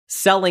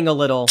Selling a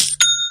little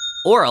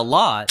or a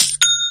lot,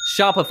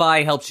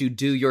 Shopify helps you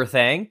do your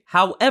thing,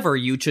 however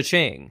you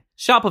cha-ching.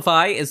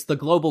 Shopify is the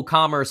global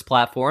commerce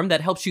platform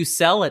that helps you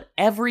sell at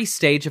every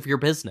stage of your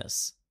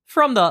business.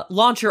 From the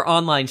launch your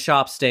online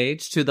shop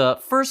stage to the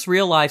first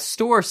real-life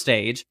store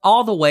stage,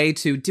 all the way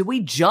to did we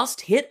just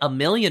hit 1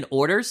 million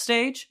orders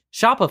stage?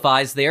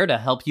 Shopify's there to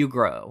help you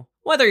grow.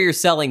 Whether you're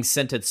selling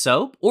scented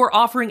soap or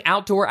offering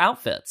outdoor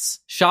outfits,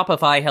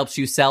 Shopify helps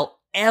you sell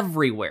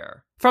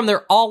everywhere. From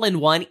their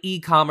all-in-one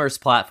e-commerce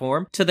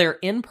platform to their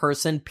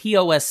in-person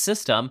POS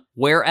system,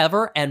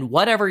 wherever and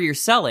whatever you're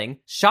selling,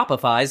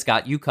 Shopify's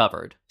got you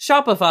covered.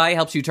 Shopify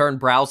helps you turn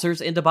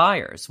browsers into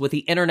buyers with the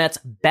internet's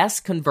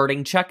best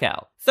converting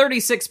checkout,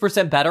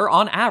 36% better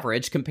on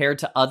average compared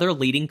to other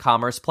leading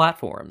commerce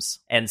platforms.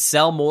 And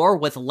sell more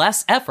with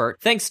less effort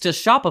thanks to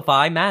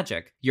Shopify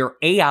Magic, your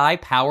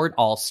AI-powered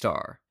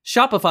all-star.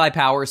 Shopify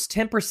powers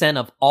 10%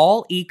 of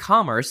all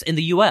e-commerce in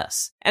the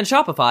US, and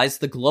Shopify's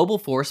the global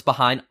force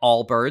behind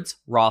Allbirds,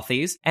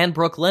 Rothy's, and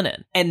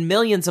Brooklinen, and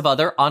millions of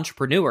other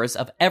entrepreneurs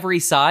of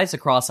every size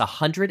across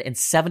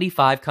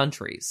 175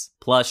 countries.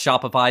 Plus,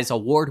 Shopify's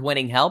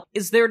award-winning help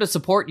is there to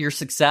support your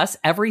success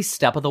every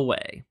step of the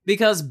way.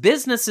 Because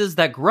businesses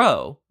that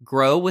grow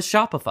with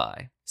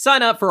Shopify.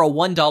 Sign up for a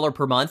 $1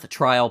 per month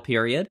trial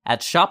period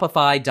at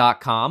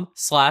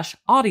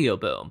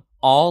shopify.com/audioboom,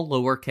 all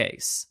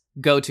lowercase.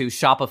 Go to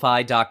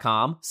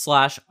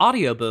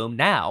shopify.com/audioboom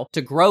now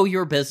to grow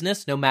your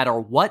business no matter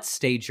what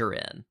stage you're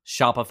in.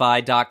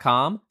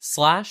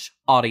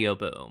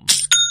 Shopify.com/audioboom.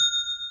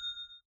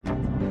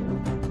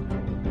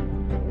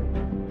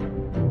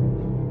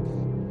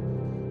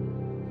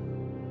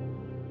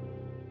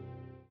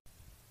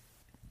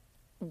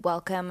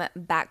 Welcome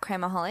back,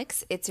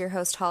 Crimeaholics. It's your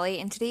host, Holly,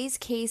 and today's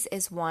case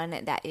is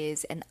one that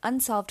is an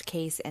unsolved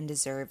case and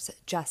deserves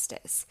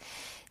justice.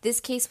 This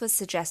case was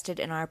suggested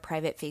in our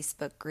private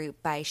Facebook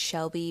group by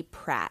Shelby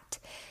Pratt.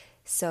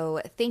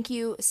 So thank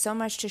you so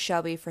much to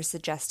Shelby for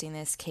suggesting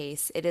this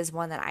case. It is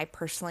one that I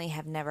personally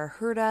have never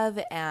heard of,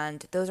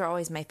 and those are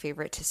always my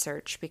favorite to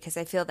search because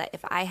I feel that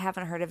if I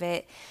haven't heard of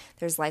it,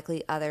 there's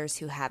likely others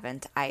who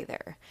haven't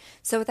either.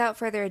 So without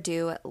further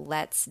ado,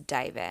 let's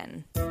dive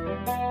in.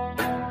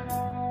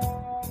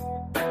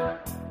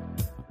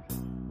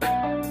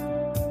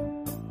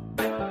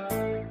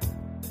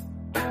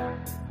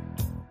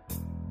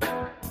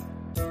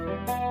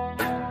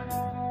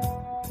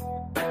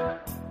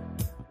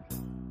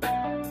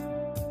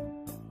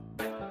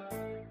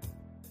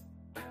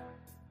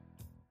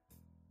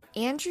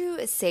 Andrew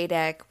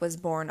Sadek was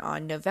born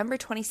on November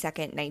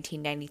 22nd,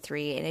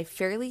 1993 in a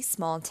fairly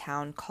small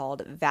town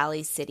called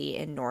Valley City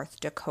in North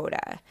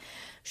Dakota.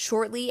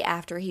 Shortly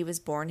after he was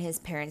born, his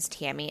parents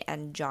Tammy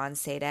and John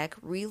Sadek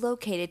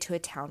relocated to a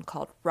town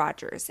called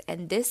Rogers,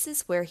 and this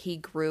is where he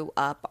grew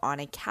up on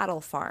a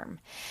cattle farm.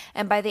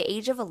 And by the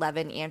age of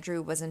 11,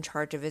 Andrew was in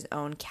charge of his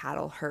own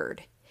cattle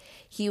herd.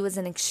 He was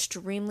an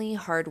extremely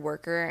hard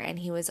worker, and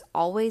he was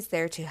always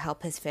there to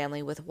help his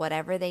family with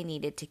whatever they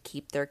needed to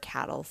keep their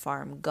cattle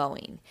farm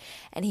going.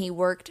 And he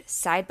worked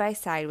side by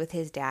side with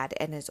his dad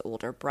and his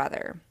older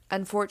brother.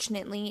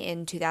 Unfortunately,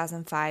 in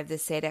 2005, the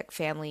Sadek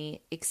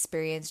family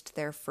experienced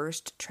their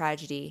first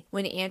tragedy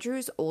when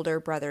Andrew's older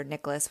brother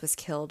Nicholas was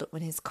killed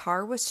when his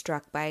car was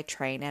struck by a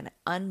train at an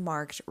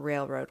unmarked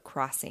railroad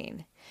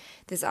crossing.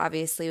 This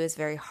obviously was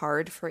very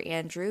hard for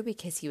Andrew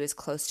because he was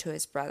close to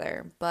his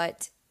brother,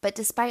 But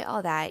despite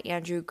all that,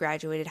 Andrew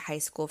graduated high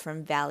school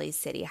from Valley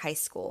City High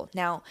School.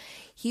 Now,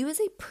 he was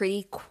a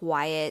pretty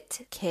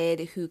quiet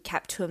kid who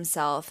kept to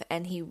himself,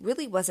 and he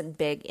really wasn't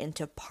big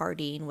into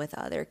partying with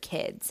other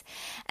kids.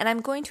 And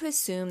I'm going to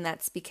assume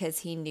that's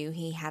because he knew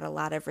he had a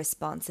lot of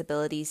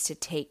responsibilities to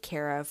take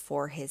care of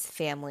for his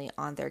family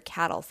on their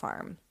cattle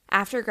farm.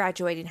 After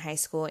graduating high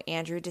school,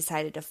 Andrew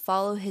decided to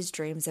follow his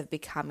dreams of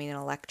becoming an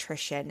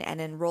electrician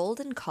and enrolled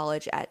in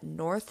college at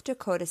North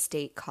Dakota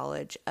State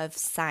College of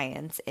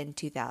Science in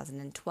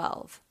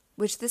 2012,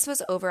 which this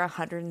was over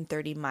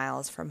 130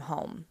 miles from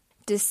home.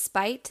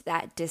 Despite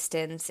that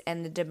distance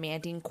and the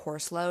demanding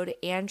course load,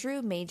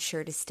 Andrew made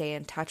sure to stay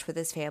in touch with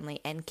his family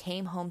and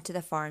came home to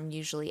the farm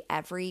usually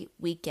every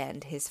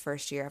weekend his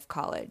first year of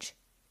college.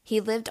 He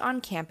lived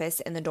on campus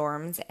in the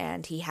dorms,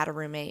 and he had a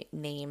roommate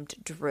named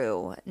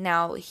Drew.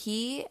 Now,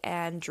 he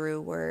and Drew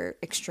were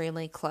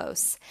extremely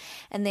close,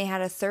 and they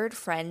had a third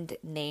friend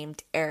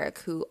named Eric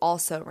who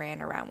also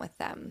ran around with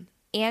them.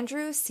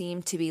 Andrew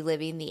seemed to be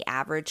living the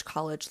average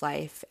college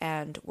life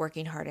and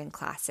working hard in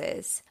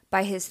classes.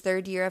 By his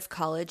third year of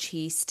college,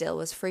 he still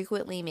was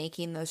frequently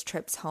making those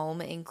trips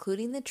home,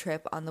 including the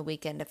trip on the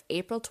weekend of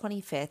April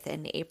 25th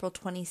and April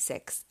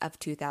 26th of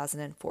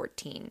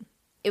 2014.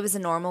 It was a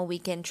normal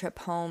weekend trip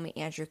home.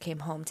 Andrew came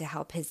home to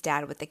help his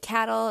dad with the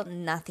cattle.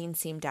 Nothing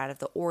seemed out of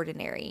the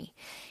ordinary.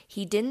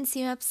 He didn't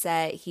seem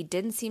upset. He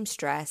didn't seem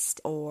stressed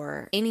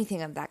or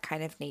anything of that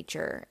kind of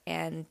nature.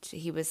 And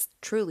he was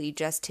truly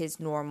just his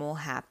normal,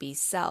 happy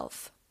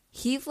self.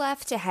 He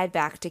left to head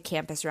back to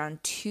campus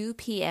around 2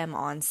 p.m.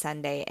 on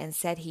Sunday and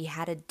said he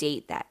had a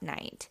date that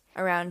night.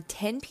 Around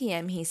 10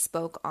 p.m., he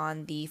spoke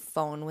on the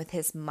phone with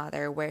his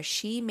mother, where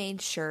she made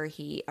sure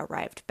he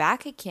arrived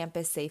back at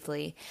campus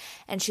safely,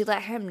 and she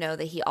let him know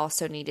that he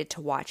also needed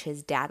to watch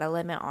his data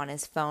limit on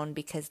his phone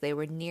because they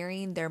were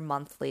nearing their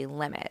monthly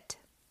limit.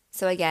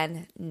 So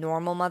again,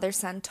 normal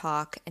mother-son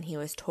talk, and he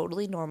was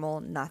totally normal,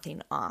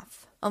 nothing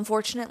off.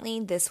 Unfortunately,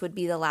 this would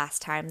be the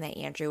last time that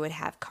Andrew would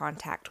have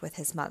contact with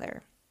his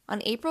mother.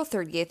 On April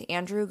 30th,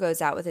 Andrew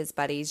goes out with his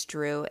buddies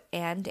Drew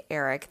and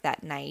Eric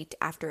that night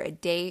after a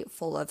day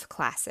full of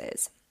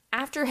classes.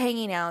 After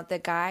hanging out, the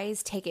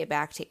guys take it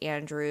back to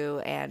Andrew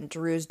and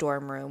Drew's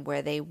dorm room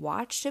where they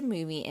watched a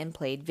movie and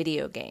played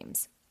video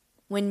games.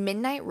 When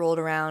midnight rolled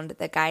around,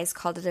 the guys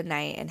called it a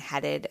night and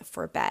headed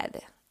for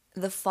bed.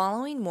 The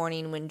following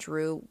morning when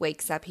Drew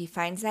wakes up, he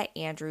finds that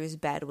Andrew's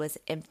bed was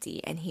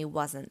empty and he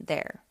wasn't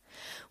there.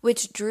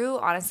 Which Drew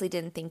honestly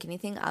didn't think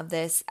anything of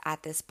this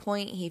at this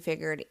point. He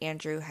figured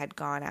Andrew had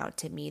gone out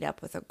to meet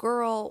up with a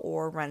girl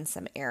or run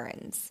some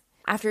errands.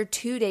 After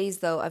 2 days,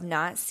 though, of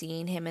not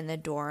seeing him in the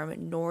dorm,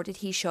 nor did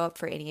he show up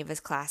for any of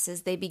his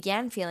classes, they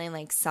began feeling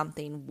like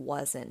something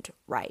wasn't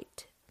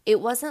right.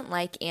 It wasn't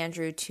like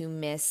Andrew to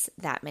miss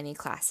that many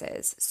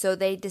classes, so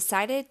they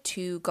decided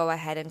to go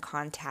ahead and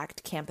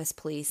contact campus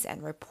police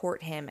and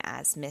report him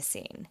as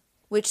missing.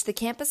 Which the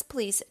campus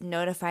police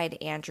notified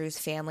Andrew's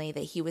family that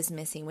he was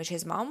missing, which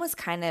his mom was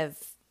kind of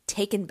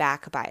taken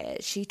back by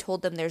it. She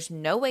told them there's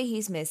no way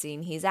he's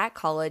missing. He's at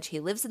college. He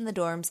lives in the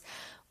dorms.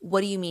 What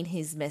do you mean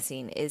he's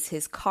missing? Is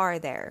his car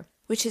there?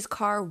 Which his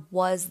car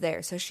was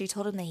there. So she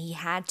told him that he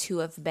had to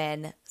have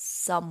been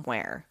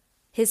somewhere.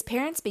 His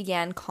parents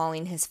began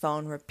calling his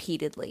phone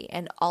repeatedly,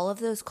 and all of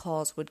those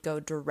calls would go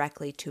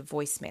directly to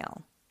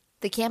voicemail.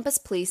 The campus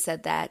police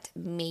said that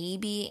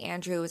maybe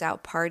Andrew was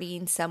out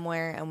partying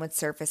somewhere and would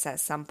surface at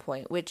some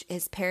point, which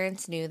his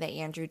parents knew that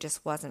Andrew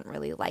just wasn't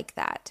really like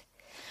that.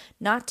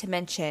 Not to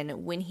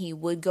mention, when he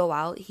would go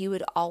out, he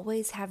would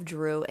always have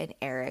Drew and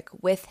Eric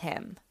with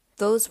him.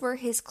 Those were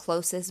his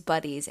closest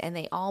buddies, and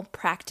they all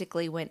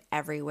practically went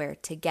everywhere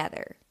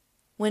together.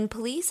 When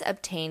police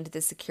obtained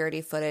the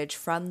security footage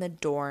from the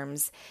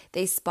dorms,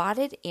 they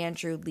spotted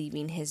Andrew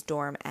leaving his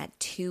dorm at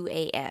 2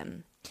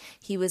 a.m.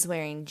 He was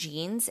wearing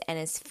jeans and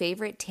his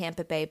favorite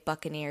Tampa Bay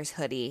Buccaneers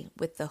hoodie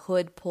with the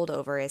hood pulled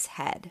over his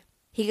head.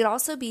 He could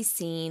also be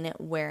seen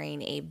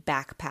wearing a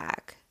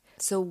backpack.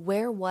 So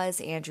where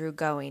was Andrew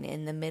going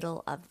in the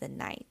middle of the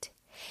night?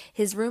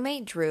 His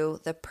roommate Drew,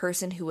 the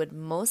person who would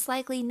most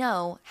likely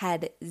know,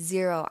 had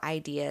zero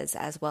ideas,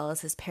 as well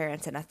as his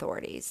parents and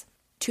authorities.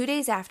 2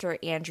 days after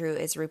Andrew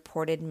is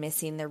reported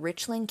missing, the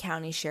Richland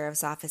County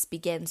Sheriff's Office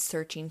begins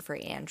searching for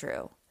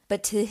Andrew.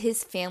 But to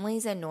his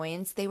family's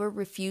annoyance, they were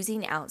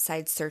refusing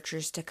outside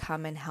searchers to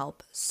come and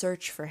help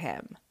search for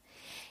him.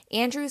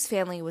 Andrew's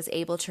family was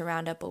able to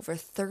round up over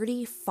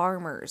 30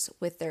 farmers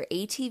with their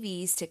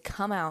ATVs to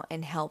come out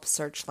and help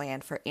search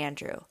land for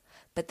Andrew,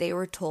 but they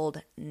were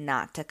told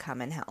not to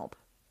come and help.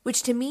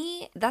 Which to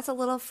me, that's a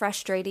little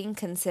frustrating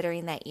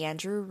considering that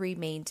Andrew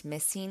remained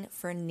missing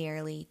for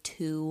nearly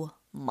 2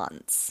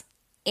 months.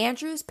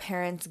 Andrew's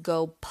parents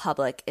go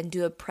public and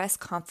do a press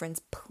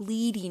conference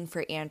pleading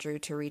for Andrew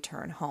to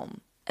return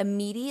home.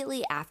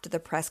 Immediately after the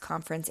press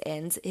conference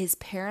ends, his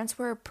parents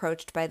were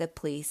approached by the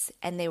police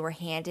and they were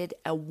handed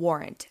a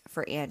warrant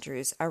for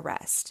Andrew's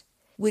arrest,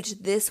 which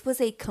this was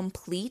a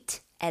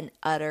complete and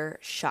utter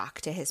shock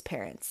to his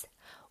parents.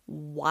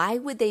 Why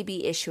would they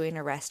be issuing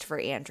arrest for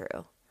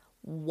Andrew?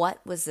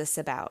 What was this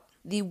about?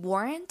 The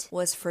warrant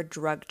was for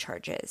drug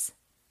charges.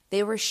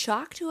 They were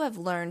shocked to have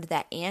learned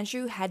that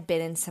Andrew had been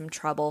in some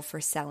trouble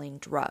for selling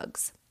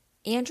drugs.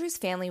 Andrew's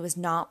family was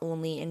not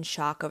only in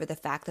shock over the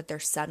fact that their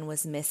son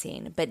was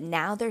missing, but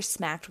now they're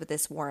smacked with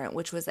this warrant,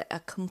 which was a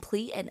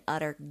complete and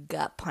utter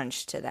gut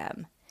punch to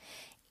them.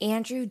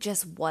 Andrew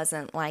just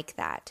wasn't like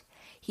that.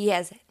 He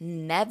has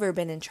never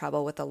been in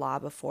trouble with the law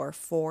before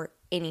for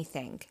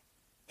anything.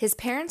 His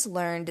parents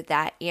learned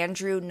that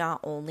Andrew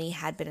not only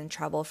had been in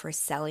trouble for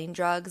selling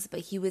drugs,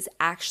 but he was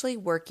actually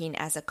working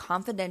as a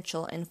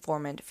confidential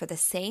informant for the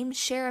same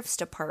sheriff's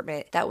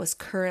department that was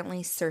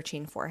currently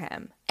searching for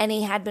him. And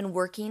he had been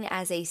working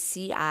as a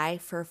CI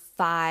for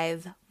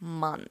 5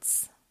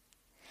 months.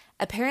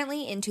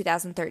 Apparently, in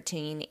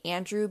 2013,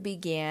 Andrew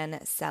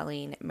began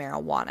selling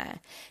marijuana.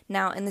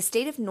 Now, in the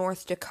state of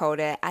North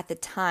Dakota, at the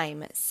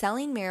time,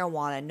 selling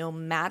marijuana, no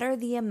matter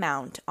the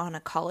amount, on a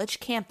college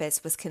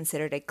campus was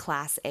considered a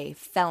Class A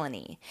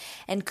felony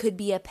and could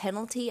be a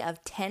penalty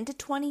of 10 to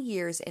 20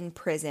 years in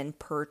prison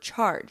per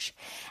charge,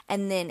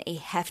 and then a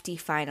hefty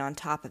fine on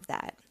top of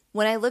that.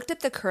 When I looked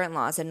up the current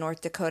laws in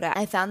North Dakota,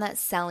 I found that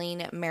selling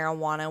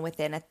marijuana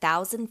within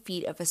 1,000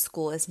 feet of a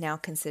school is now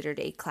considered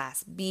a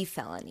Class B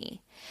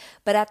felony.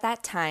 But at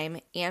that time,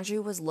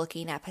 Andrew was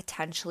looking at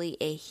potentially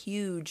a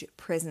huge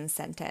prison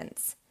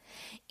sentence.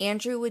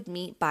 Andrew would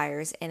meet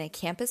buyers in a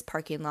campus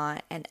parking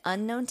lot, and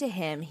unknown to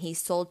him, he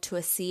sold to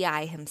a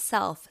CI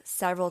himself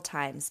several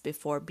times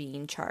before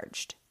being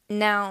charged.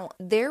 Now,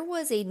 there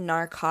was a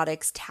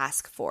narcotics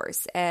task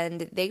force,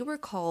 and they were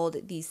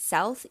called the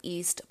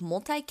Southeast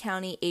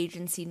Multi-County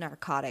Agency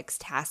Narcotics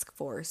Task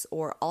Force,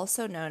 or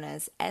also known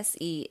as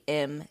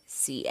SEMCA.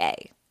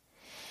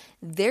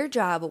 Their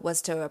job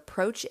was to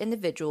approach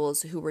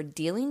individuals who were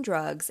dealing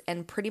drugs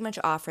and pretty much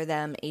offer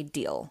them a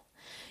deal.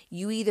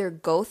 You either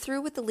go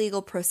through with the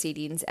legal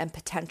proceedings and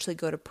potentially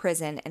go to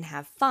prison and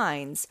have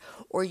fines,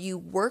 or you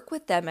work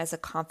with them as a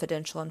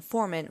confidential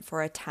informant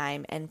for a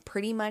time and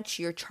pretty much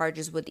your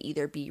charges would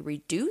either be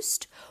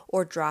reduced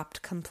or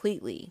dropped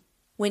completely.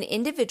 When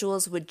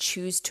individuals would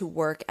choose to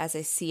work as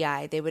a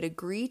CI, they would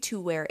agree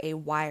to wear a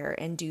wire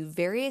and do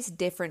various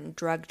different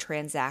drug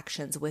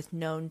transactions with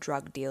known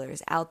drug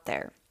dealers out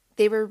there.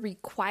 They were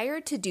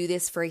required to do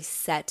this for a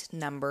set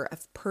number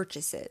of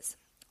purchases,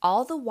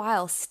 all the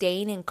while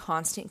staying in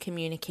constant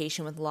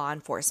communication with law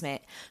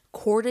enforcement,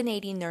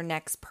 coordinating their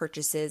next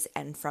purchases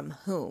and from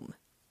whom.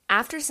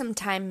 After some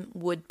time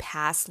would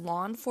pass,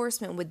 law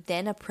enforcement would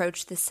then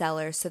approach the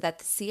seller so that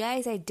the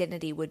CI's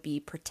identity would be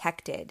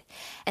protected,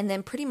 and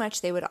then pretty much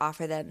they would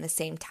offer them the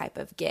same type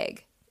of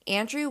gig.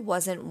 Andrew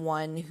wasn't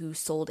one who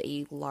sold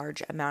a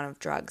large amount of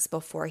drugs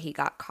before he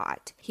got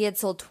caught. He had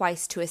sold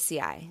twice to a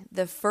CI,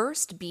 the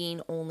first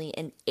being only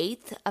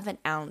 1/8 of an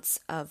ounce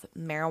of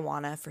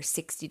marijuana for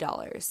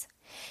 $60.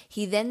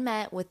 He then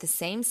met with the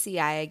same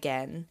CI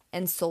again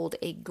and sold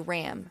a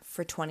gram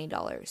for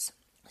 $20.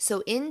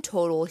 So in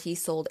total, he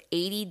sold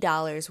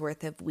 $80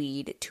 worth of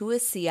weed to a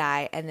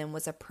CI and then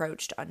was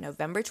approached on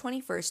November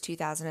 21st,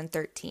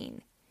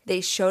 2013. They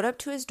showed up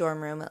to his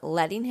dorm room,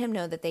 letting him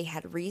know that they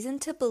had reason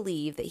to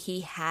believe that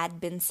he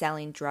had been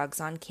selling drugs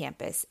on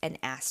campus and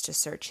asked to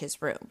search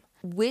his room,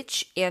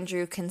 which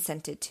Andrew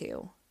consented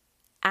to.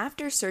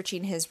 After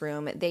searching his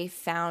room, they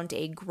found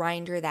a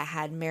grinder that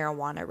had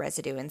marijuana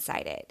residue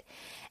inside it,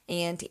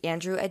 and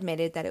Andrew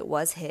admitted that it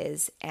was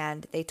his,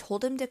 and they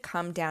told him to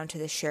come down to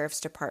the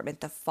sheriff's department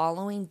the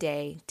following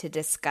day to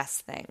discuss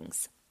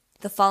things.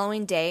 The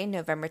following day,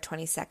 November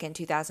 22nd,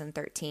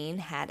 2013,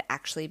 had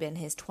actually been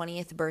his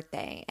 20th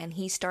birthday, and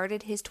he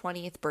started his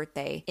 20th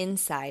birthday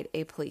inside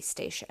a police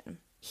station.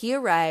 He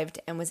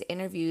arrived and was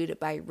interviewed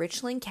by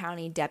Richland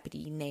County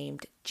deputy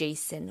named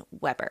Jason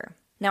Weber.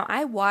 Now,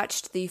 I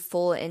watched the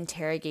full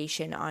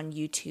interrogation on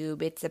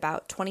YouTube. It's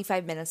about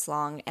 25 minutes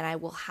long, and I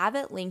will have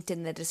it linked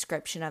in the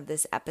description of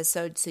this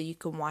episode so you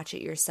can watch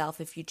it yourself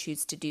if you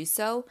choose to do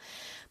so.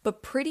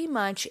 But pretty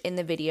much in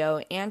the video,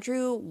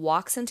 Andrew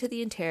walks into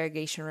the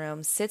interrogation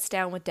room, sits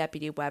down with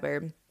Deputy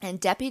Weber, and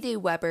Deputy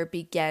Weber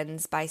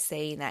begins by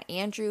saying that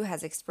Andrew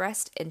has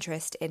expressed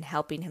interest in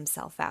helping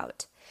himself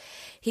out.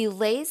 He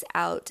lays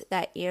out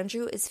that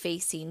Andrew is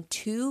facing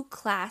 2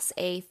 Class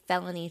A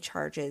felony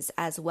charges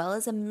as well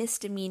as a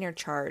misdemeanor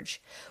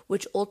charge,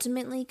 which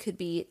ultimately could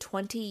be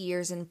 20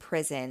 years in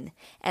prison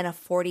and a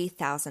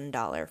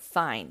 $40,000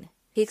 fine.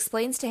 He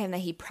explains to him that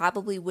he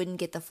probably wouldn't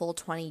get the full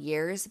 20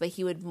 years, but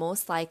he would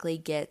most likely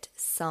get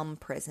some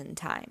prison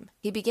time.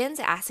 He begins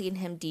asking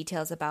him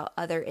details about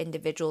other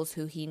individuals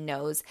who he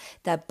knows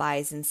that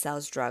buys and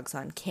sells drugs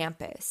on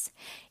campus.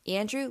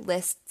 Andrew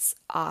lists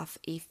off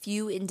a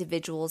few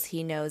individuals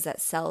he knows that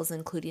sells,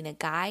 including a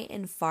guy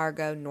in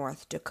Fargo,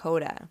 North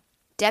Dakota.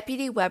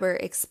 Deputy Weber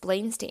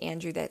explains to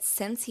Andrew that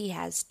since he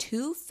has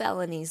 2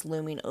 felonies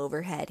looming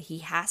overhead, he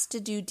has to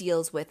do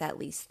deals with at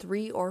least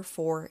 3 or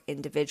 4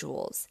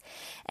 individuals,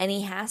 and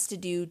he has to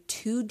do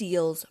 2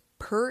 deals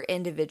per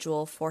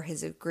individual for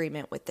his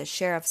agreement with the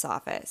sheriff's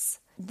office.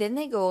 Then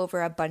they go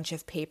over a bunch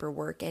of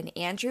paperwork, and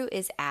Andrew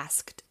is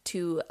asked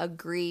to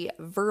agree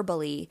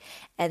verbally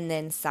and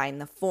then sign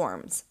the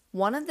forms.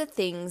 One of the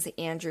things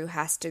Andrew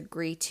has to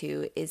agree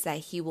to is that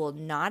he will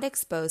not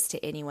expose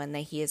to anyone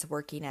that he is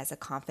working as a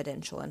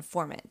confidential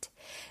informant.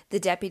 The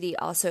deputy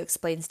also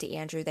explains to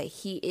Andrew that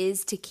he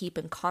is to keep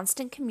in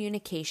constant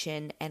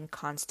communication and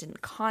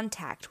constant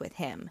contact with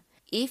him.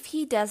 If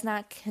he does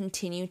not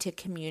continue to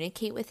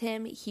communicate with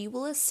him, he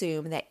will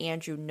assume that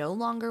Andrew no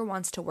longer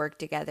wants to work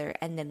together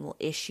and then will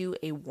issue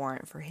a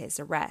warrant for his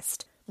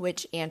arrest,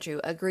 which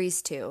Andrew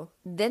agrees to.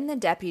 Then the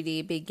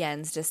deputy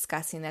begins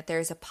discussing that there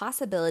is a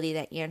possibility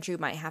that Andrew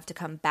might have to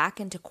come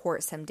back into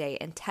court someday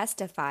and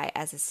testify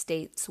as a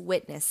state's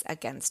witness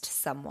against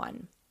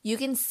someone. You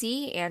can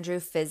see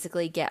Andrew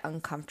physically get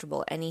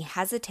uncomfortable, and he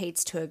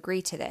hesitates to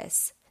agree to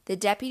this. The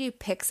deputy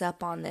picks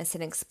up on this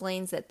and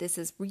explains that this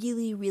is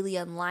really, really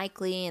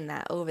unlikely, and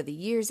that over the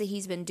years that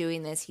he's been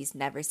doing this, he's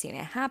never seen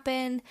it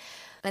happen,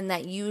 and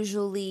that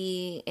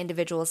usually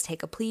individuals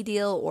take a plea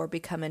deal or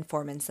become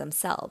informants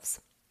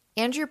themselves.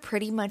 Andrew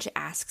pretty much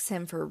asks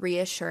him for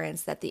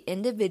reassurance that the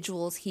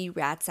individuals he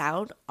rats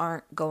out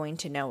aren't going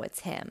to know it's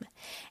him.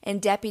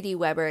 And Deputy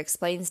Weber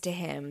explains to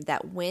him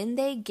that when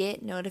they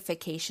get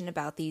notification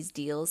about these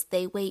deals,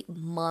 they wait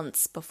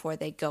months before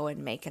they go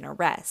and make an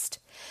arrest.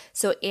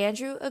 So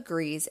Andrew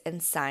agrees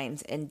and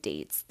signs and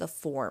dates the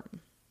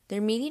form.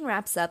 Their meeting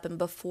wraps up, and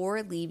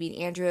before leaving,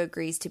 Andrew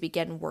agrees to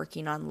begin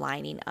working on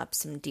lining up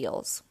some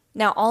deals.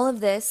 Now, all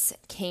of this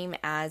came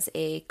as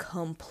a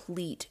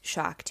complete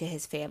shock to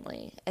his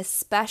family,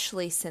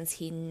 especially since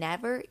he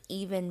never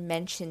even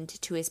mentioned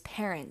to his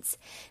parents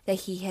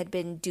that he had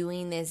been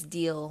doing this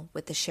deal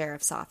with the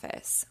sheriff's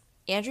office.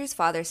 Andrew's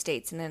father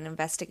states in an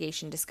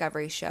investigation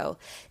discovery show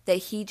that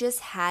he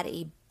just had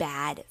a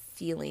bad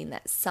feeling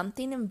that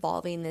something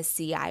involving the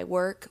CI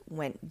work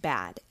went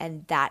bad,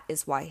 and that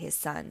is why his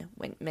son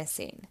went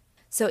missing.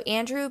 So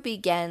Andrew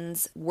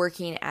begins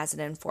working as an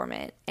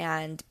informant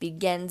and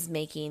begins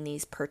making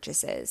these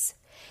purchases.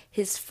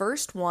 His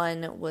first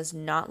one was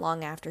not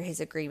long after his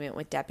agreement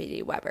with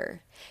Deputy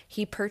Weber.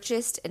 He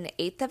purchased an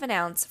eighth of an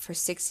ounce for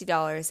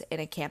 $60 in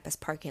a campus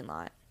parking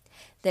lot.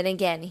 Then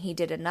again, he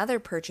did another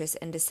purchase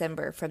in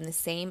December from the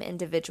same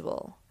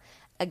individual,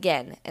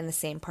 again in the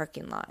same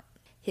parking lot.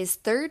 His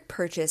third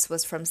purchase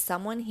was from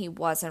someone he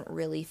wasn't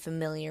really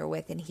familiar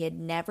with and he had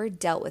never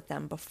dealt with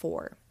them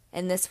before.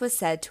 And this was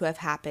said to have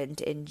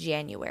happened in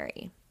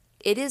January.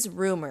 It is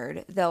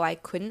rumored, though I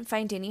couldn't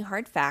find any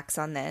hard facts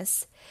on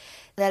this,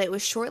 that it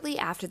was shortly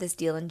after this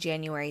deal in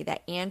January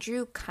that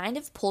Andrew kind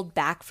of pulled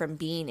back from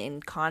being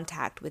in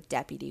contact with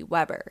Deputy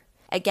Weber.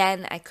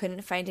 Again, I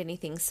couldn't find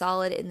anything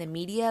solid in the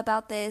media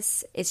about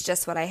this. It's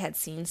just what I had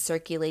seen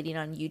circulating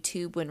on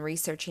YouTube when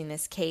researching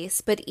this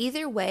case. But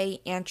either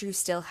way, Andrew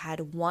still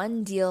had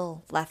one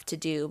deal left to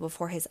do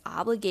before his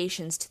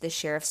obligations to the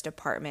sheriff's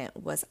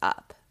department was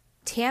up.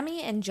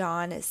 Tammy and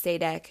John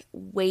Sadek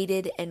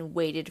waited and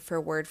waited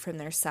for word from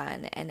their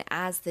son, and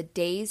as the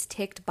days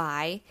ticked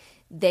by,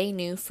 they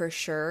knew for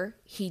sure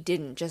he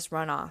didn't just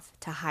run off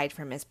to hide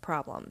from his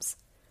problems.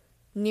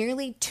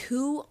 Nearly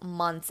 2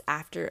 months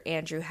after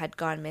Andrew had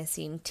gone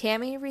missing,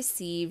 Tammy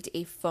received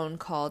a phone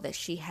call that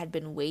she had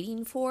been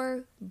waiting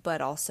for,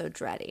 but also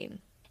dreading.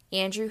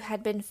 Andrew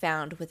had been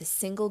found with a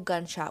single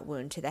gunshot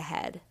wound to the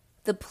head.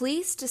 The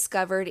police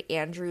discovered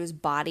Andrew's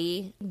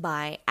body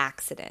by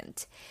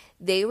accident.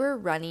 They were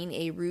running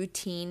a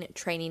routine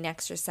training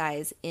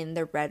exercise in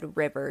the Red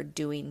River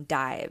doing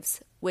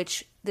dives,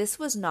 which this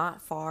was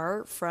not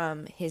far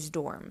from his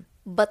dorm.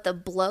 But the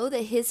blow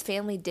that his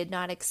family did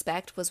not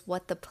expect was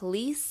what the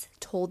police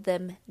told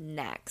them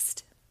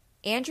next.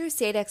 Andrew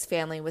Sadek's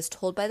family was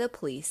told by the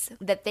police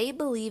that they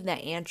believed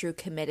that Andrew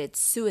committed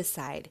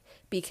suicide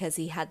because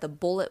he had the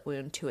bullet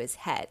wound to his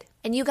head.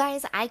 And you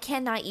guys, I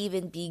cannot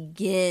even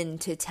begin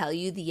to tell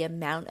you the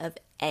amount of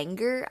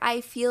anger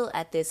I feel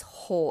at this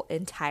whole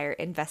entire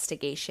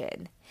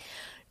investigation.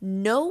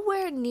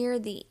 Nowhere near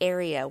the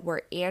area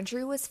where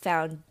Andrew was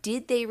found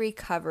did they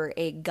recover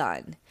a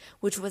gun,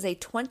 which was a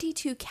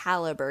 .22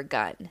 caliber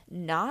gun.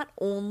 Not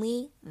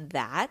only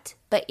that,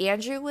 but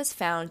Andrew was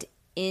found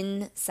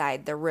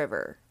inside the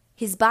river.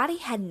 His body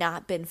had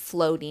not been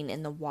floating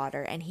in the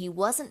water, and he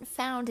wasn't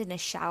found in a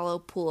shallow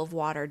pool of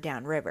water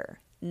downriver.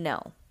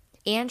 No.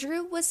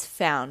 Andrew was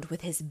found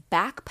with his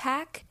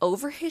backpack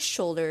over his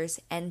shoulders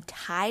and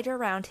tied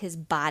around his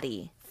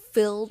body,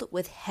 filled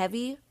with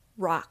heavy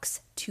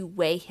rocks to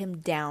weigh him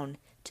down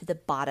to the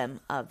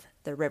bottom of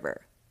the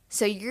river.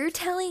 So you're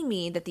telling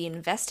me that the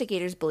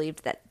investigators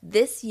believed that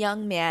this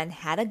young man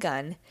had a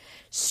gun,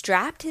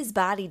 strapped his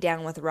body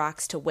down with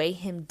rocks to weigh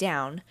him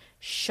down,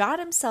 shot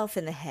himself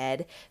in the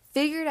head,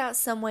 figured out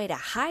some way to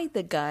hide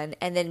the gun,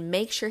 and then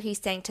make sure he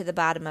sank to the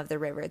bottom of the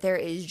river? There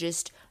is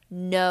just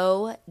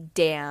no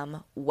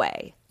damn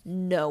way.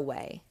 No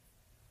way.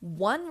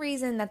 One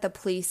reason that the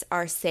police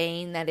are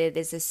saying that it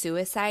is a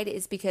suicide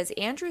is because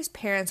Andrew's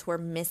parents were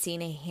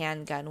missing a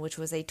handgun, which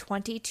was a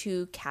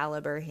 .22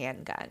 caliber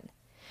handgun.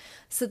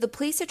 So the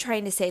police are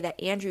trying to say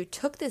that Andrew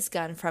took this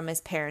gun from his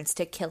parents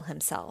to kill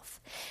himself.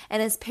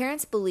 And his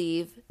parents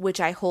believe, which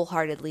I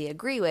wholeheartedly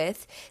agree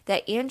with,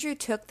 that Andrew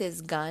took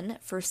this gun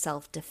for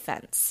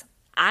self-defense.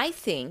 I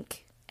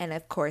think, and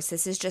of course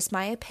this is just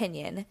my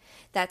opinion,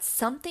 that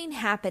something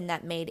happened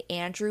that made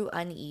Andrew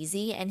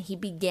uneasy and he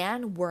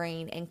began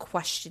worrying and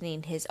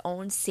questioning his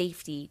own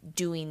safety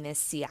doing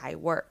this CI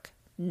work.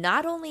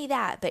 Not only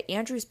that, but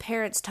Andrew's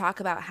parents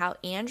talk about how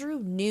Andrew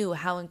knew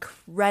how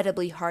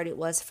incredibly hard it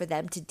was for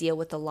them to deal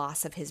with the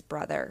loss of his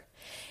brother.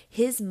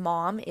 His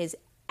mom is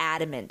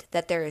adamant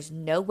that there is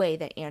no way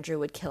that Andrew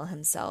would kill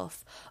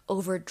himself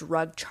over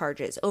drug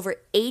charges, over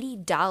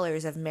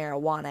 $80 of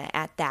marijuana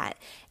at that,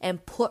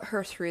 and put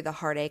her through the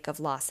heartache of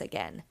loss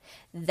again.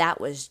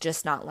 That was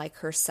just not like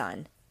her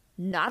son.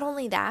 Not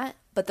only that,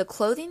 but the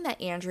clothing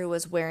that Andrew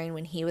was wearing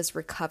when he was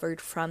recovered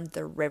from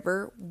the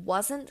river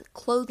wasn't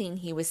clothing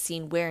he was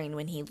seen wearing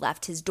when he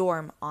left his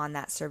dorm on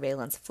that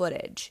surveillance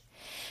footage.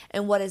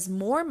 And what is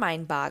more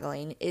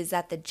mind-boggling is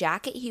that the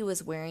jacket he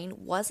was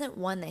wearing wasn't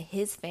one that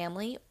his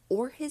family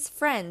or his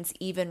friends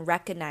even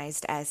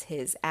recognized as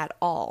his at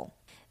all.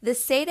 The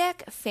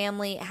Sadek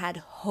family had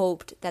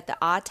hoped that the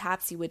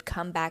autopsy would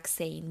come back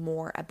saying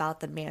more about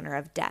the manner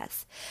of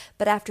death,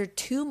 but after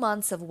 2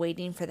 months of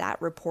waiting for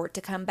that report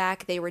to come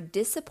back, they were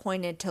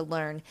disappointed to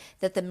learn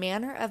that the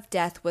manner of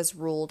death was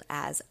ruled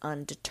as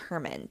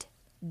undetermined.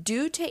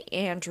 Due to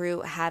Andrew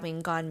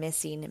having gone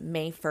missing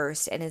May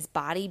 1st and his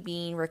body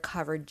being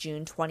recovered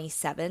June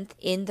 27th,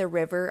 in the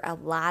river, a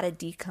lot of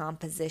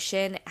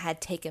decomposition had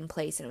taken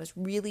place, and it was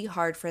really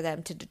hard for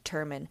them to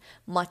determine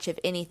much of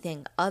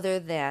anything other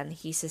than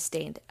he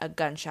sustained a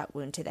gunshot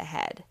wound to the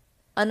head.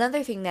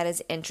 Another thing that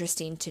is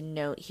interesting to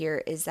note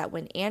here is that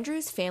when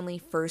Andrew's family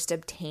first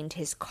obtained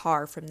his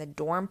car from the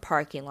dorm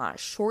parking lot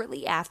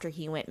shortly after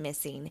he went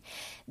missing,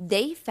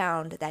 they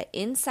found that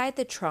inside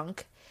the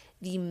trunk,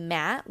 the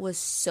mat was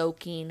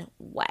soaking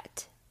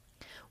wet.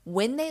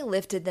 When they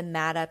lifted the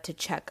mat up to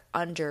check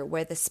under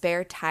where the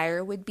spare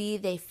tire would be,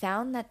 they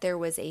found that there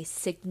was a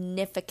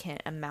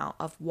significant amount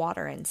of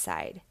water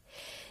inside.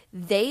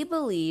 They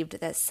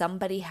believed that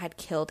somebody had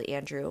killed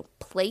Andrew,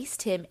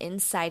 placed him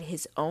inside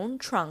his own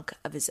trunk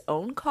of his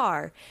own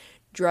car,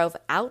 drove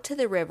out to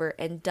the river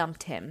and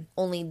dumped him,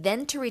 only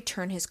then to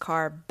return his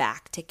car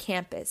back to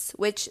campus,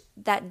 which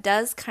that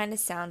does kind of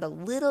sound a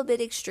little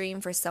bit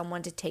extreme for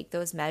someone to take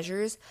those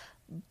measures,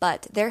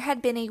 but there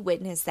had been a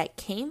witness that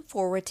came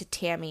forward to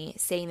Tammy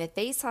saying that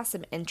they saw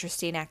some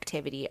interesting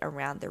activity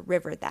around the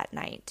river that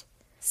night.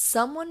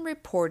 Someone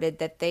reported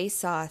that they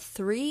saw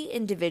 3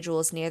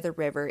 individuals near the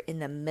river in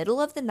the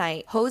middle of the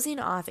night hosing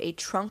off a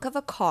trunk of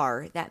a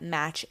car that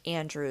matched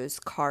Andrew's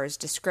car's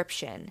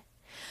description.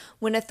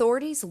 When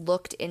authorities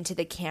looked into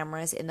the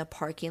cameras in the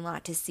parking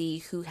lot to see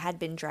who had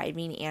been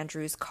driving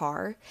Andrew's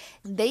car,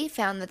 they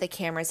found that the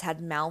cameras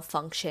had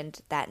malfunctioned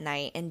that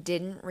night and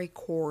didn't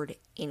record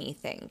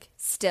anything.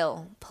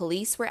 Still,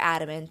 police were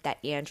adamant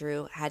that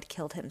Andrew had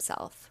killed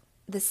himself.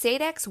 The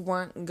Sadeks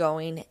weren't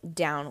going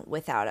down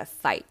without a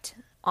fight.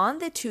 On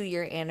the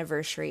 2-year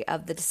anniversary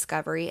of the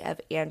discovery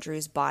of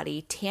Andrew's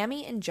body,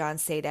 Tammy and John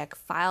Sadek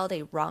filed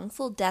a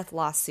wrongful death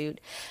lawsuit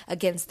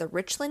against the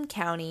Richland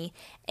County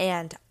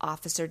and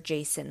Officer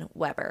Jason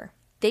Weber.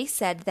 They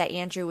said that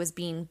Andrew was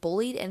being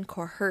bullied and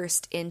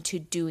coerced into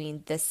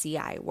doing the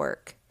CI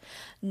work.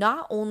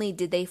 Not only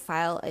did they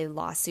file a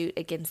lawsuit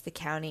against the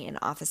county and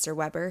Officer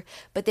Weber,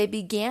 but they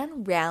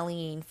began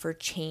rallying for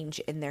change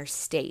in their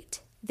state.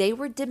 They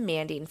were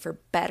demanding for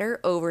better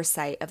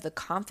oversight of the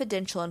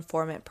confidential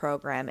informant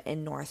program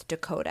in North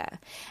Dakota.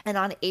 And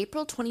on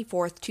April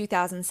 24,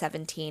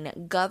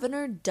 2017,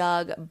 Governor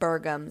Doug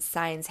Burgum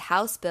signs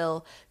House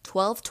Bill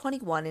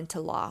 1221 into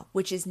law,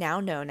 which is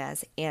now known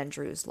as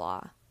Andrew's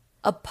Law.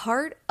 A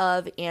part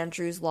of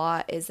Andrew's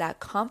Law is that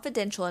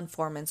confidential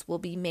informants will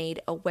be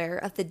made aware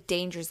of the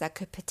dangers that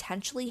could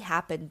potentially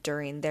happen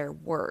during their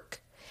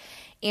work.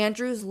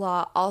 Andrew's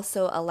Law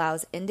also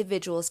allows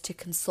individuals to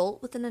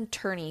consult with an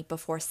attorney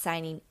before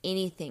signing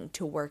anything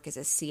to work as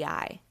a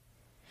CI.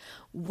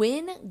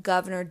 When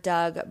Governor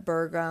Doug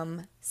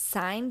Burgum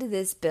signed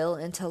this bill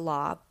into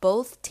law,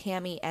 both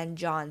Tammy and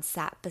John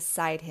sat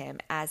beside him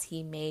as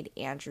he made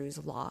Andrew's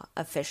Law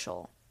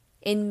official.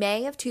 In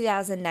May of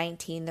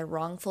 2019, the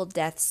wrongful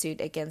death suit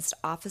against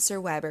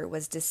Officer Weber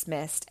was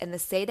dismissed, and the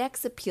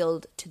Sadeks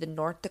appealed to the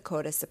North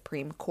Dakota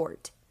Supreme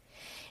Court.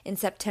 In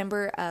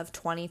September of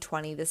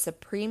 2020, the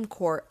Supreme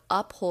Court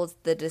upholds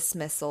the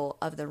dismissal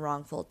of the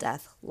wrongful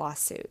death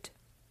lawsuit.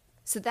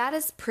 So that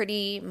is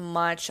pretty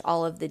much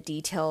all of the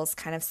details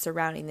kind of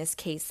surrounding this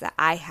case that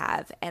I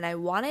have, and I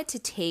wanted to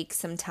take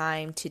some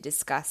time to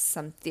discuss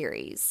some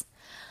theories.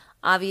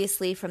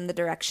 Obviously, from the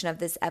direction of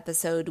this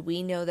episode,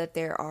 we know that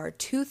there are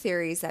 2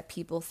 theories that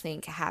people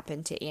think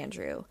happened to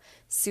Andrew: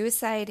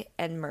 suicide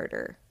and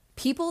murder.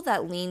 People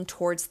that lean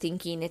towards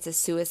thinking it's a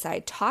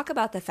suicide talk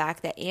about the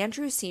fact that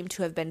Andrew seemed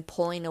to have been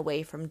pulling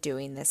away from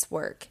doing this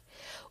work.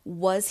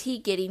 Was he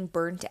getting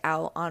burnt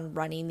out on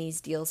running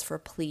these deals for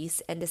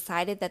police and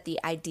decided that the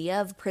idea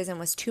of prison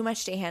was too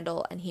much to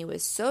handle, and he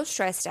was so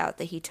stressed out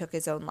that he took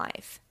his own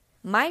life?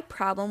 My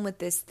problem with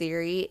this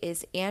theory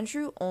is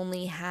Andrew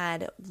only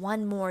had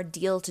one more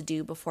deal to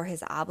do before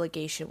his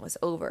obligation was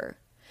over.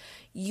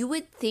 You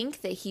would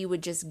think that he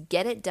would just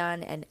get it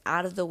done and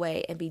out of the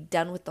way and be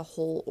done with the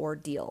whole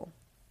ordeal.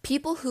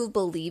 People who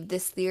believe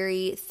this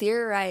theory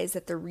theorize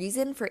that the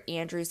reason for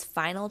Andrew's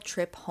final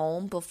trip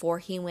home before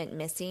he went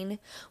missing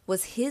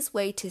was his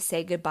way to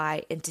say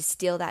goodbye and to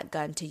steal that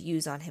gun to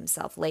use on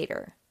himself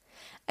later.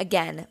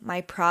 Again,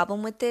 my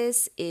problem with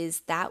this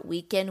is that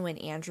weekend when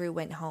Andrew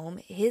went home,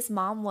 his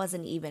mom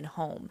wasn't even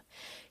home.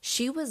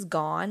 She was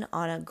gone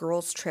on a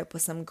girls' trip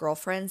with some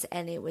girlfriends,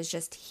 and it was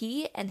just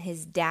he and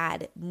his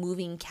dad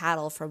moving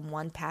cattle from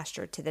one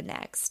pasture to the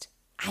next.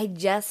 I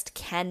just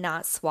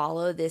cannot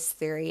swallow this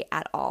theory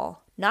at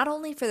all. Not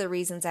only for the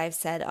reasons I've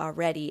said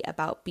already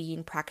about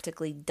being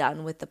practically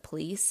done with the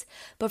police,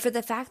 but for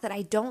the fact that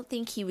I don't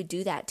think he would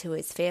do that to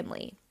his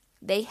family.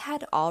 They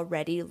had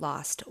already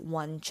lost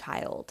one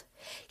child.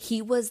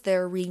 He was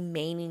their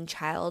remaining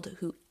child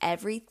who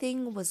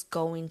everything was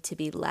going to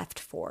be left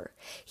for.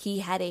 He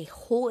had a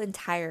whole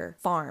entire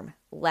farm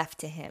left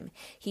to him.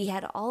 He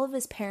had all of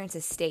his parents'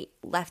 estate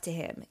left to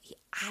him.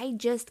 I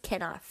just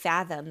cannot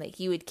fathom that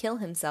he would kill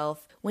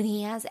himself when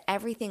he has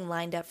everything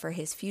lined up for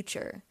his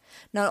future.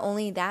 Not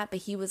only that, but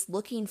he was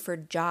looking for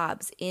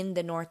jobs in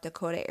the North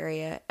Dakota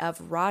area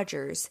of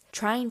Rogers,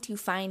 trying to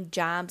find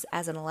jobs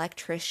as an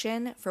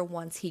electrician for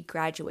once he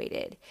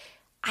graduated.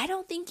 I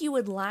don't think you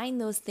would line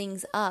those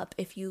things up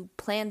if you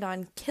planned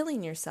on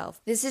killing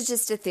yourself. This is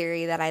just a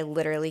theory that I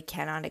literally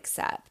cannot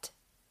accept.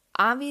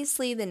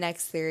 Obviously, the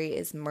next theory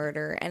is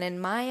murder, and in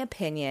my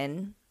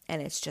opinion,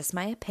 and it's just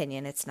my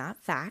opinion, it's not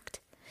fact,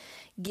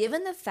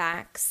 given the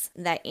facts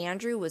that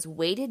Andrew was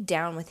weighted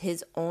down with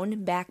his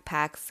own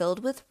backpack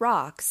filled with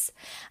rocks,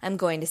 I'm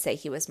going to say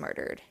he was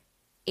murdered.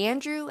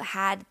 Andrew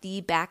had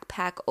the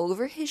backpack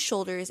over his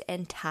shoulders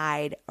and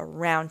tied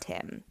around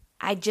him.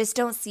 I just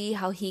don't see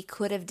how he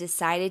could have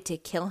decided to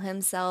kill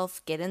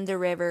himself, get in the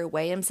river,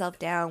 weigh himself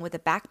down with a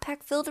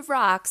backpack filled with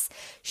rocks,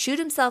 shoot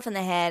himself in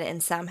the head,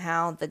 and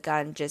somehow the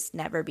gun just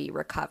never be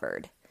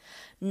recovered.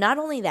 Not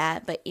only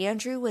that, but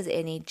Andrew was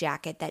in a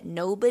jacket that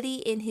nobody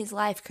in his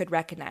life could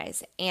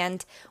recognize.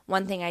 And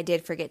one thing I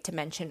did forget to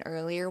mention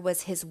earlier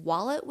was his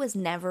wallet was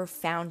never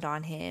found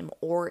on him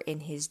or in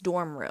his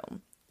dorm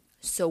room.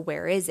 So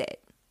where is it?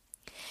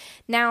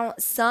 Now,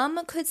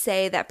 some could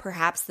say that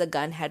perhaps the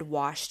gun had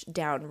washed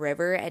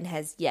downriver and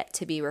has yet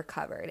to be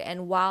recovered.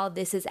 And while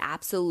this is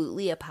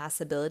absolutely a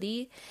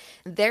possibility,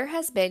 there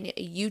has been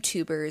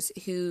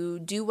YouTubers who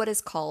do what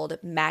is called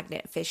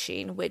magnet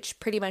fishing, which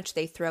pretty much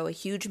they throw a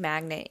huge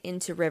magnet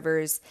into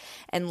rivers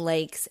and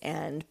lakes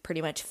and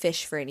pretty much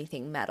fish for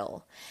anything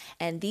metal.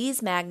 And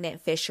these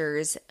magnet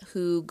fishers,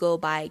 who go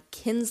by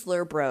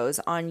Kinsler Bros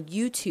on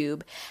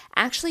YouTube,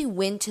 actually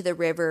went to the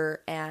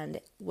river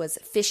and was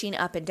fishing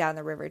up and down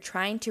the river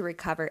trying to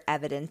recover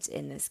evidence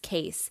in this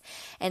case.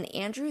 And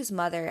Andrew's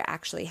mother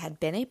actually had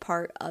been a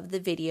part of the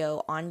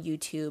video on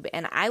YouTube,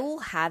 and I will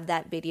have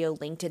that video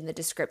linked in the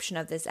description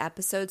of this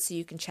episode so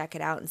you can check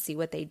it out and see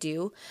what they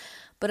do.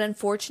 But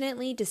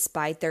unfortunately,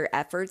 despite their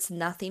efforts,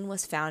 nothing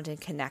was found in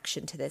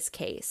connection to this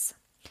case.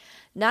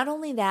 Not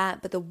only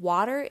that, but the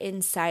water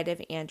inside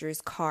of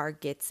Andrew's car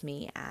gets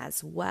me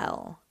as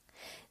well.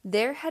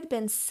 There had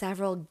been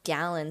several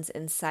gallons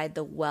inside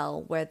the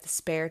well where the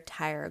spare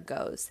tire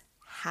goes.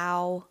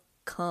 How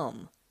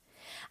come?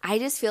 I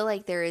just feel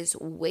like there is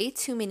way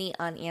too many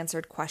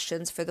unanswered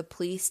questions for the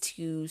police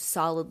to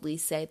solidly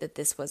say that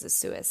this was a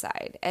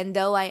suicide. And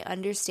though I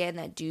understand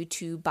that due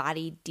to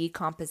body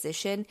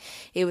decomposition,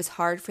 it was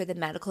hard for the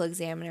medical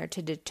examiner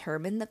to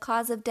determine the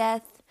cause of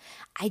death,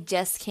 I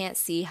just can't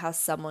see how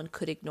someone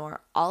could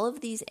ignore all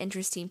of these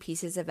interesting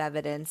pieces of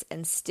evidence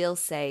and still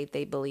say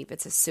they believe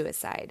it's a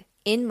suicide.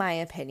 In my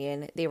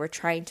opinion, they were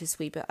trying to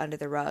sweep it under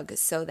the rug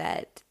so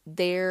that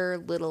their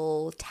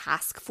little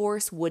task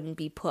force wouldn't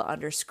be put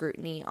under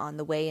scrutiny on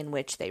the way in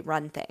which they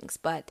run things.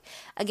 But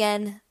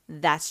again,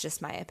 that's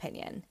just my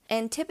opinion.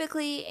 And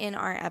typically in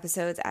our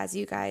episodes, as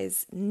you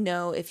guys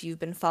know, if you've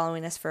been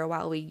following us for a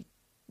while, we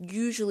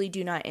usually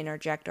do not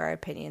interject our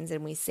opinions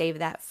and we save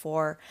that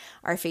for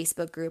our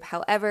Facebook group.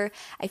 However,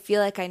 I feel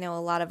like I know a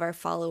lot of our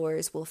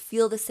followers will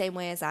feel the same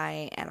way as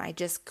I, and I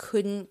just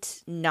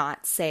couldn't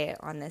not say it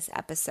on this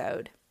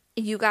episode.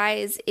 You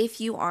guys,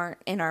 if you aren't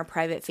in our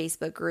private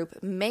Facebook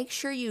group, make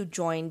sure you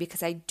join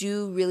because I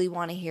do really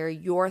want to hear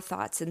your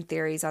thoughts and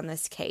theories on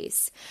this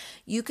case.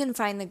 You can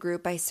find the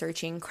group by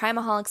searching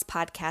Crimeaholics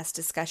Podcast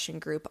Discussion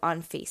Group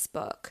on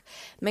Facebook.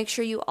 Make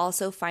sure you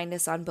also find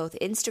us on both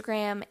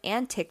Instagram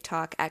and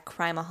TikTok at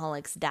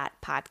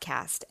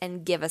crimeaholics.podcast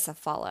and give us a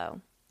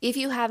follow. If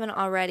you haven't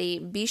already,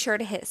 be sure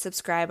to hit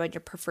subscribe on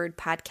your preferred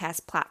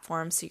podcast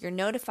platform so you're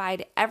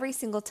notified every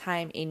single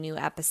time a new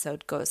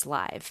episode goes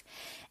live.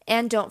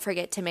 And don't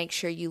forget to make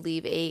sure you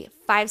leave a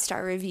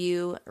 5-star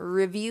review.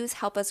 Reviews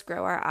help us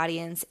grow our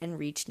audience and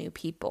reach new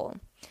people.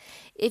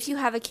 If you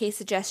have a case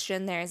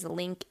suggestion, there is a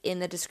link in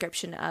the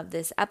description of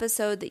this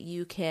episode that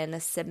you can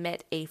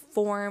submit a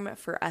form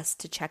for us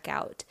to check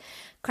out.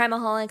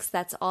 Crimeaholics,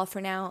 that's all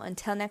for now.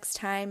 Until next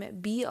time,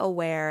 be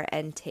aware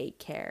and take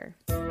care.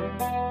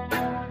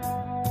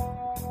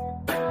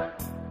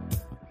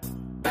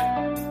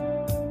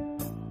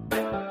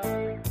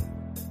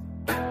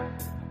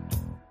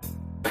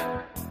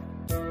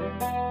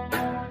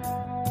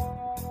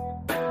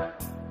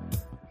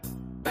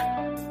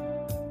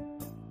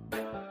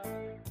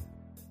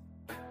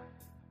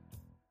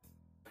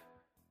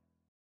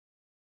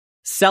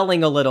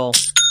 Selling a little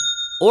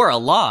or a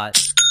lot,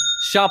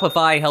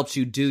 Shopify helps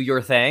you do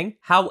your thing,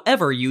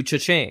 however you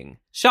cha-ching.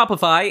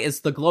 Shopify is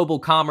the global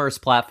commerce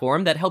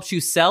platform that helps you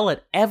sell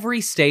at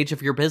every stage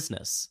of your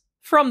business.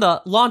 From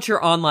the launch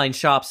your online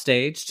shop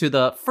stage to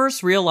the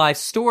first real life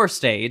store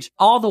stage,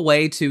 all the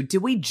way to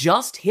did we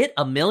just hit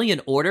 1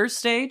 million orders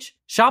stage?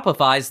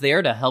 Shopify's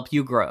there to help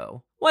you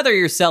grow. Whether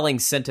you're selling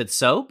scented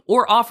soap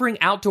or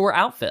offering outdoor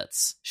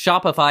outfits,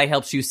 Shopify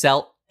helps you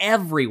sell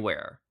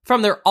everywhere.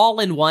 From their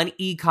all-in-one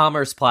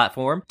e-commerce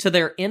platform to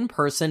their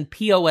in-person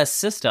POS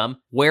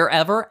system,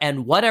 wherever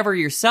and whatever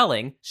you're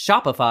selling,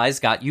 Shopify's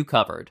got you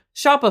covered.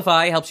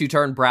 Shopify helps you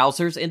turn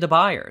browsers into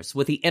buyers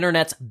with the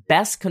internet's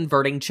best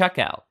converting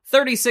checkout,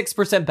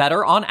 36%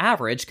 better on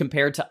average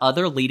compared to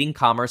other leading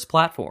commerce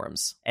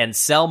platforms. And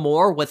sell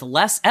more with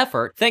less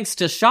effort thanks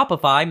to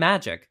Shopify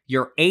Magic,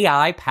 your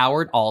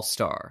AI-powered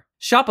all-star.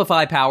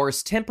 Shopify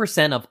powers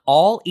 10% of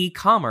all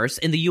e-commerce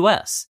in the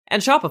US,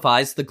 and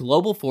Shopify's the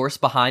global force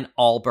behind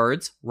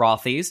Allbirds,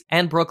 Rothy's,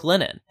 and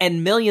Brooklinen,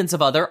 and millions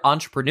of other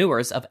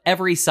entrepreneurs of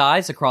every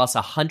size across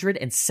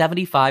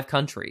 175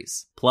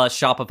 countries. Plus,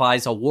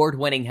 Shopify's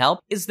award-winning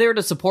help is there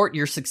to support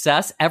your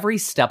success every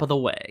step of the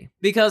way.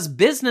 Because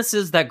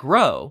businesses that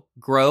grow,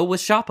 grow with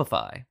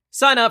Shopify.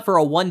 Sign up for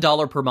a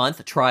 $1 per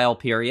month trial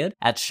period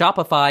at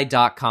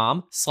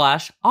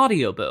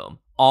shopify.com/audioboom,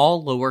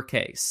 all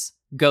lowercase.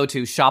 Go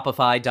to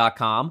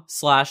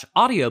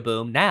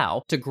shopify.com/audioboom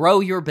now to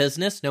grow your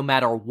business no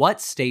matter what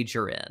stage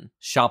you're in.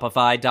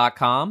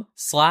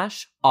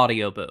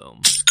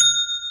 Shopify.com/audioboom.